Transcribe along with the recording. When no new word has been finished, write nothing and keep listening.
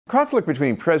Conflict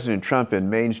between President Trump and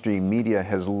mainstream media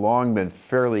has long been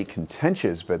fairly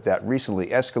contentious, but that recently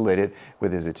escalated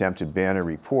with his attempt to ban a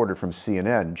reporter from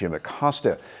CNN, Jim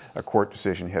Acosta. A court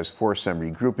decision has forced some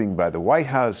regrouping by the White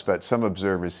House, but some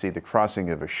observers see the crossing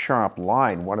of a sharp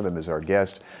line. One of them is our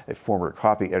guest, a former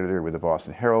copy editor with the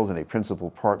Boston Herald and a principal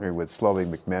partner with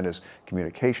McManus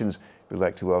Communications. We'd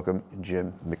like to welcome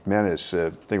Jim McManus.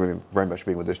 Thank you very much for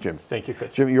being with us, Jim. Thank you,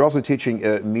 Chris. Jim, you're also teaching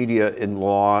media in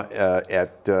law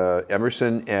at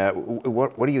Emerson.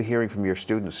 What are you hearing from your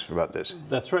students about this?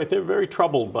 That's right. They're very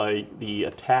troubled by the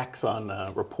attacks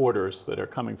on reporters that are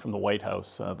coming from the White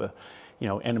House, the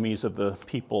enemies of the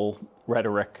people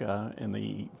rhetoric, and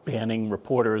the banning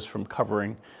reporters from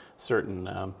covering certain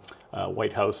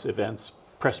White House events,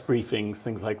 press briefings,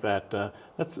 things like that.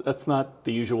 That's not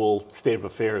the usual state of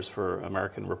affairs for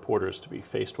American reporters to be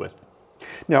faced with.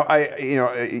 Now,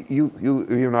 you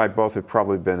and I both have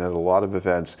probably been at a lot of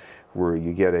events where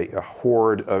you get a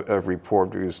horde of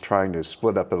reporters trying to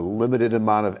split up a limited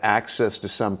amount of access to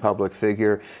some public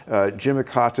figure. Jim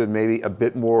Acosta maybe a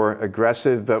bit more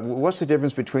aggressive, but what's the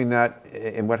difference between that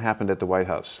and what happened at the White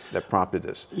House that prompted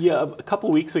this? Yeah, a couple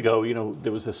of weeks ago,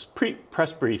 there was this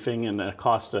press briefing, and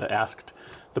Acosta asked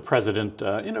the president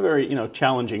in a very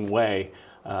challenging way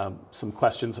some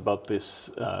questions about this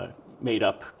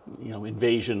made-up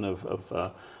invasion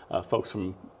of folks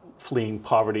from fleeing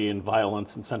poverty and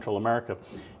violence in Central America.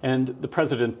 And the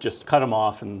president just cut him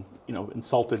off and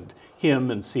insulted him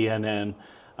and CNN,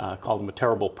 called him a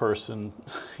terrible person,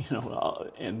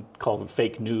 and called him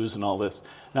fake news and all this.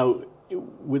 Now,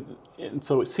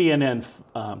 so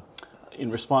CNN, in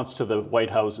response to the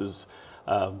White House's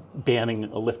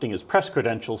lifting his press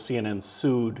credentials, CNN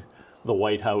sued the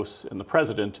White House and the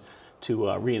president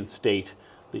to reinstate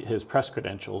his press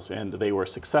credentials, and they were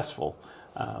successful.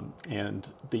 And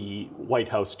the White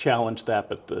House challenged that,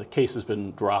 but the case has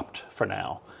been dropped for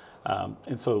now.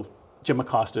 And so Jim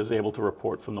Acosta is able to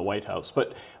report from the White House.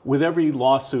 But with every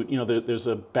lawsuit, there's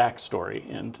a backstory.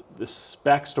 And this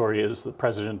backstory is the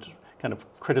president kind of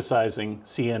criticizing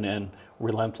CNN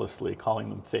relentlessly, calling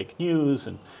them fake news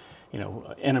and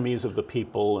enemies of the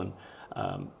people, and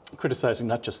criticizing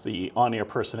not just the on-air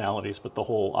personalities, but the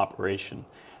whole operation.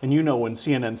 And when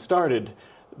CNN started,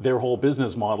 their whole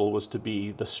business model was to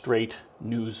be the straight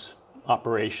news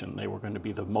operation. They were going to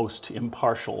be the most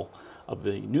impartial of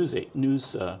the news.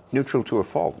 Neutral to a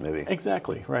fault, maybe.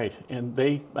 Exactly, right. And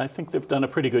I think they've done a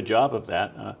pretty good job of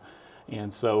that.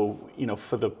 And so,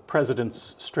 for the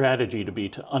president's strategy to be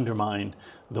to undermine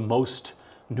the most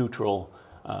neutral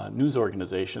news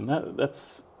organization,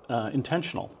 that's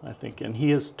intentional, I think. And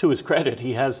he is, to his credit,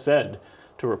 he has said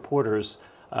to reporters,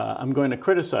 I'm going to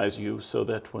criticize you so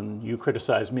that when you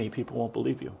criticize me, people won't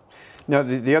believe you. Now,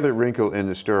 the other wrinkle in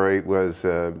the story was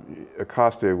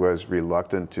Acosta was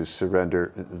reluctant to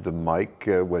surrender the mic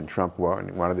when Trump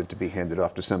wanted it to be handed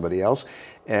off to somebody else.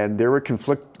 And there were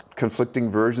conflicting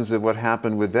versions of what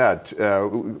happened with that.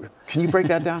 Can you break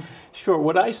that down? Sure.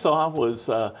 What I saw was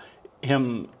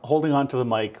him holding on to the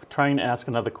mic, trying to ask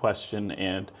another question,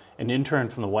 and an intern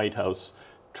from the White House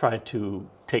tried to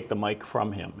take the mic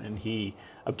from him, and he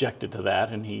objected to that,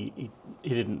 and he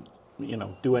didn't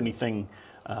do anything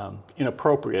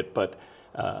inappropriate, but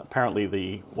apparently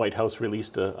the White House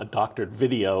released a doctored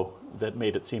video that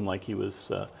made it seem like he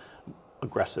was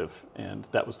aggressive, and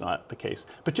that was not the case.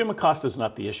 But Jim Acosta is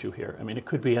not the issue here. I mean, it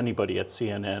could be anybody at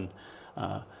CNN.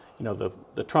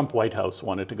 The Trump White House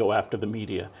wanted to go after the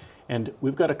media, and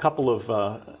we've got a couple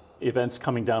of events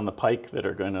coming down the pike that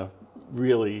are going to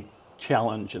really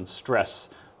challenge and stress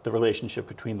the relationship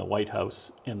between the White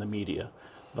House and the media.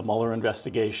 The Mueller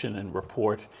investigation and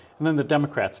report, and then the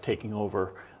Democrats taking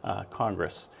over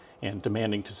Congress and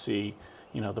demanding to see,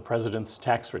 the president's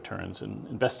tax returns and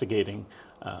investigating,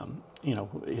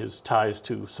 his ties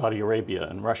to Saudi Arabia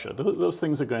and Russia. Those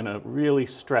things are going to really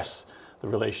stress the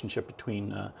relationship between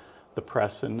the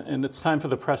press, and it's time for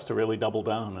the press to really double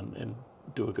down and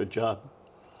do a good job.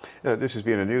 This is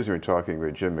Being a Newsroom, talking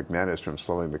with Jim McManus from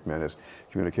McManus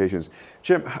Communications.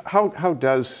 Jim, how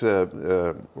does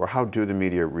or how do the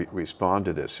media respond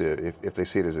to this if they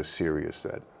see it as a serious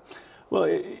threat?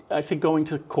 Well, I think going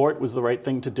to court was the right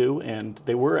thing to do, and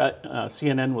they were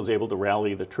CNN was able to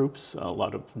rally the troops. A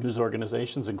lot of news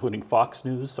organizations, including Fox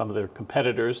News, some of their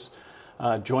competitors,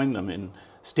 joined them in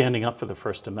standing up for the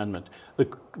First Amendment.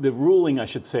 The ruling, I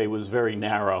should say, was very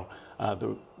narrow.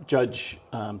 The judge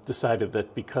decided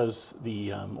that because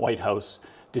the White House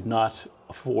did not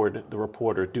afford the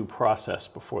reporter due process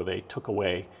before they took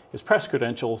away his press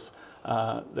credentials,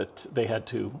 that they had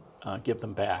to give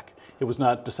them back. It was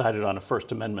not decided on a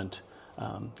First Amendment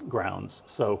grounds.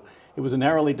 So it was a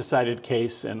narrowly decided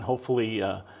case, and hopefully,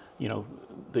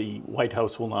 the White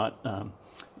House will not,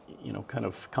 kind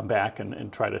of come back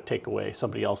and try to take away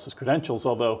somebody else's credentials.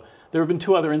 Although there have been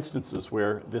 2 other instances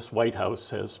where this White House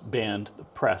has banned the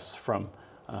press from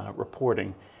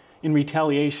reporting in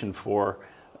retaliation for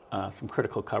some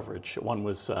critical coverage. One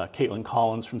was Caitlin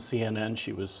Collins from CNN.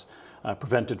 She was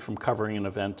prevented from covering an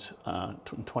event in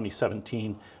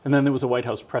 2017. And then there was a White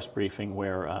House press briefing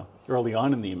where, early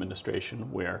on in the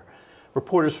administration, where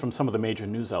reporters from some of the major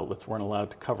news outlets weren't allowed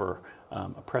to cover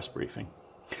a press briefing.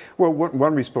 Well,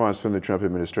 one response from the Trump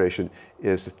administration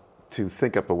is to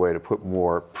think up a way to put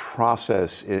more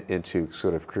process into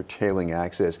sort of curtailing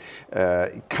access,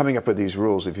 coming up with these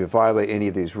rules. If you violate any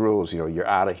of these rules, you're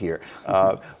out of here.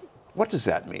 What does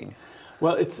that mean?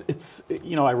 Well, it's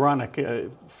ironic.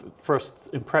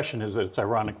 First impression is that it's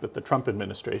ironic that the Trump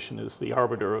administration is the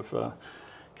arbiter of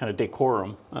kind of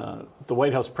decorum. The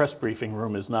White House press briefing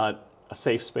room is not a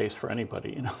safe space for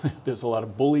anybody. There's a lot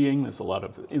of bullying. There's a lot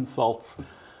of insults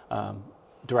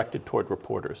directed toward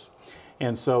reporters,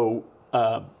 and so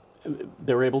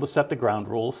they're able to set the ground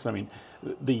rules. I mean,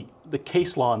 the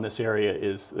case law in this area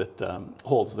is that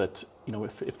holds that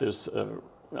if there's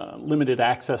limited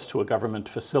access to a government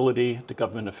facility, to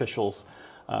government officials,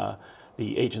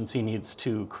 the agency needs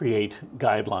to create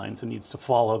guidelines and needs to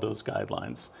follow those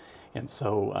guidelines. And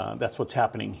so that's what's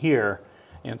happening here.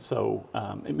 And so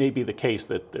it may be the case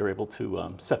that they're able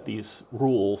to set these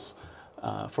rules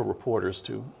for reporters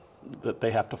that they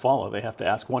have to follow. They have to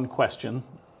ask one question,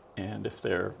 and if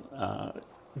they're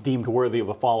deemed worthy of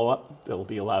a follow-up, they'll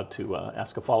be allowed to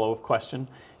ask a follow-up question.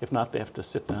 If not, they have to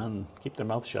sit down and keep their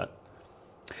mouth shut.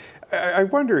 I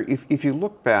wonder if you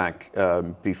look back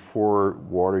before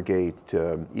Watergate,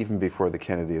 even before the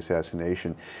Kennedy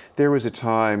assassination, there was a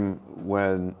time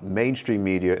when mainstream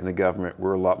media and the government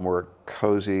were a lot more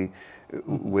cozy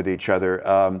with each other.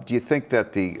 Do you think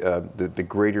that the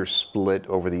greater split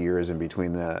over the years in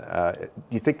between do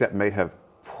you think that may have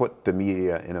put the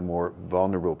media in a more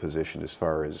vulnerable position as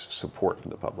far as support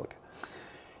from the public?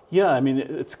 Yeah, I mean,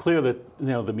 it's clear that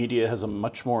the media has a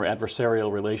much more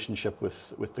adversarial relationship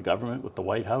with the government, with the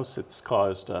White House. It's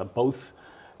caused both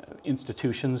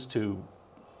institutions to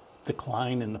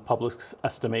decline in the public's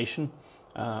estimation,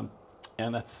 and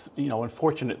that's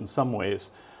unfortunate in some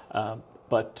ways.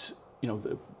 But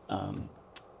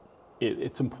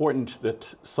it's important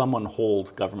that someone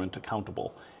hold government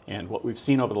accountable. And what we've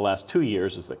seen over the last 2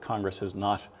 years is that Congress has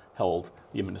not held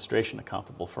the administration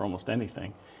accountable for almost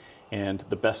anything. And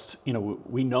the best,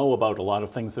 we know about a lot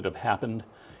of things that have happened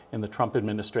in the Trump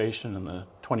administration and the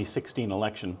 2016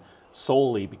 election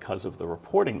solely because of the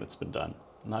reporting that's been done,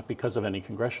 not because of any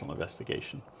congressional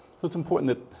investigation. So it's important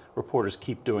that reporters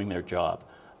keep doing their job.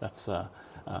 That's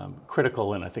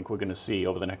critical, and I think we're going to see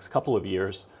over the next couple of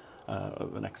years,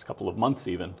 the next couple of months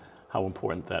even, how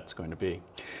important that's going to be.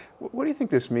 What do you think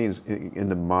this means in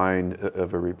the mind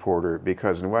of a reporter?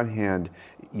 Because on one hand,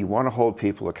 you want to hold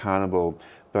people accountable,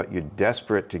 but you're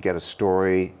desperate to get a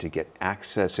story, to get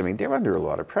access. I mean, they're under a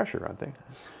lot of pressure, aren't they?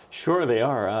 Sure, they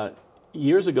are.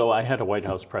 Years ago, I had a White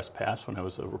House press pass when I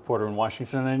was a reporter in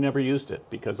Washington, and I never used it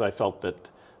because I felt that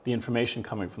the information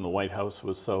coming from the White House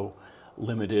was so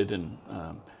limited and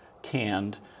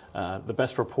canned. The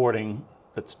best reporting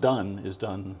that's done is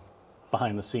done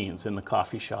behind the scenes, in the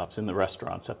coffee shops, in the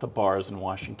restaurants, at the bars in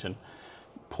Washington,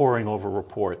 poring over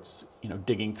reports,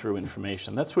 digging through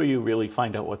information. That's where you really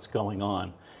find out what's going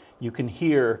on. You can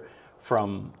hear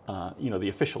from, the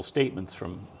official statements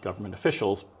from government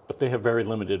officials, but they have very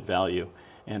limited value.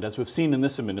 And as we've seen in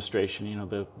this administration,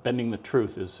 the bending the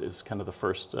truth is kind of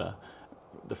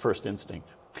the first instinct.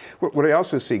 What I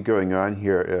also see going on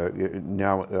here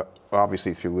now,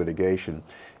 obviously through litigation,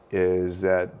 is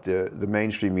that the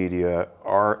mainstream media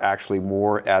are actually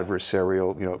more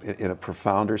adversarial, in a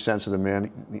profounder sense of the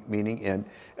meaning. And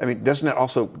I mean, doesn't that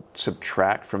also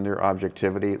subtract from their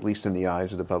objectivity, at least in the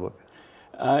eyes of the public?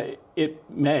 It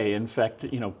may. In fact,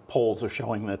 polls are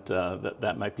showing that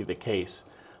that might be the case.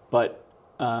 But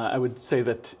I would say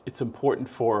that it's important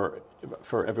for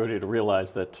everybody to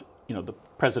realize that the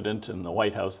president and the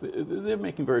White House, they're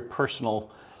making very personal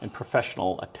and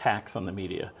professional attacks on the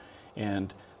media,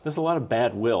 and there's a lot of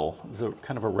bad will. There's a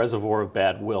kind of a reservoir of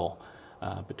bad will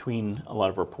between a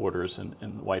lot of reporters and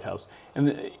the White House.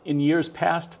 And in years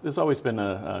past, there's always been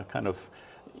a kind of,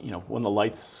 when the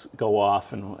lights go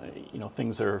off and,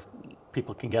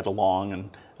 people can get along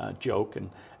and joke. And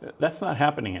that's not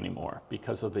happening anymore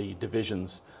because of the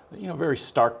divisions, very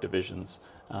stark divisions,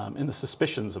 and the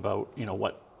suspicions about,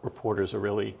 what reporters are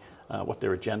really, what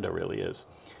their agenda really is.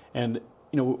 And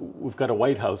we've got a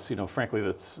White House, frankly,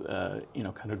 that's,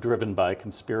 kind of driven by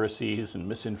conspiracies and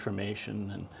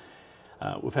misinformation.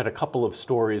 And we've had a couple of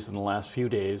stories in the last few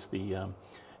days. The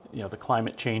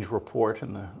climate change report,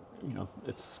 and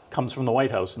it comes from the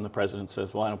White House, and the president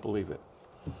says, well, I don't believe it.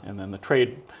 And then the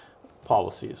trade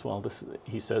policies, well,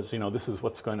 he says, this is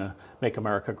what's going to make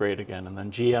America great again. And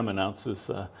then GM announces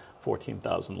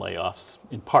 14,000 layoffs,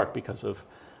 in part because of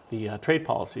the trade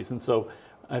policies. And so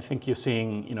I think you're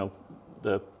seeing,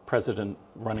 the president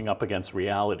running up against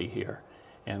reality here,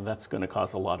 and that's going to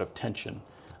cause a lot of tension.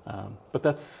 But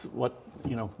that's what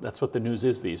the news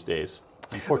is these days.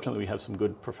 Unfortunately, we have some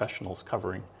good professionals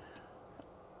covering.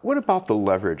 What about the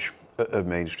leverage of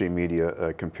mainstream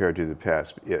media compared to the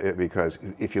past? Because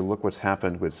if you look what's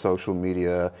happened with social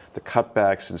media, the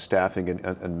cutbacks in staffing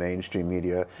in mainstream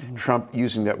media, Trump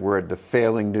using that word, the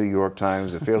failing New York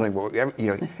Times, the failing,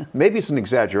 maybe it's an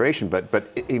exaggeration, but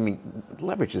I mean,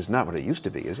 leverage is not what it used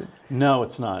to be, is it? No,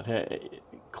 it's not.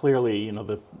 Clearly,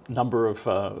 the number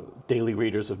of daily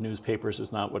readers of newspapers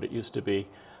is not what it used to be.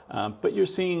 But you're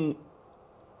seeing,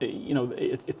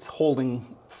 it's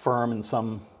holding firm in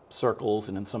some circles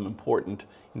and in some important,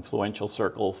 influential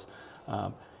circles.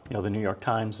 The New York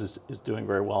Times is doing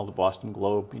very well. The Boston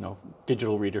Globe,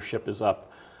 digital readership is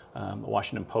up. The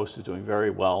Washington Post is doing very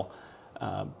well.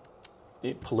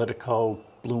 Politico,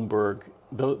 Bloomberg,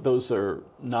 those are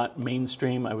not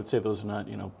mainstream. I would say those are not,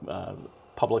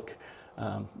 public,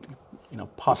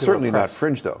 popular Certainly press. not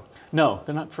fringe, though. No,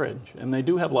 they're not fringe. And they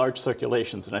do have large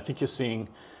circulations. And I think you're seeing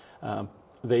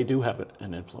they do have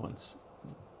an influence.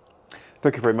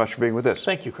 Thank you very much for being with us.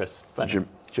 Thank you, Chris. Bye. Jim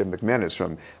McManus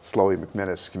from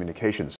McManus Communications.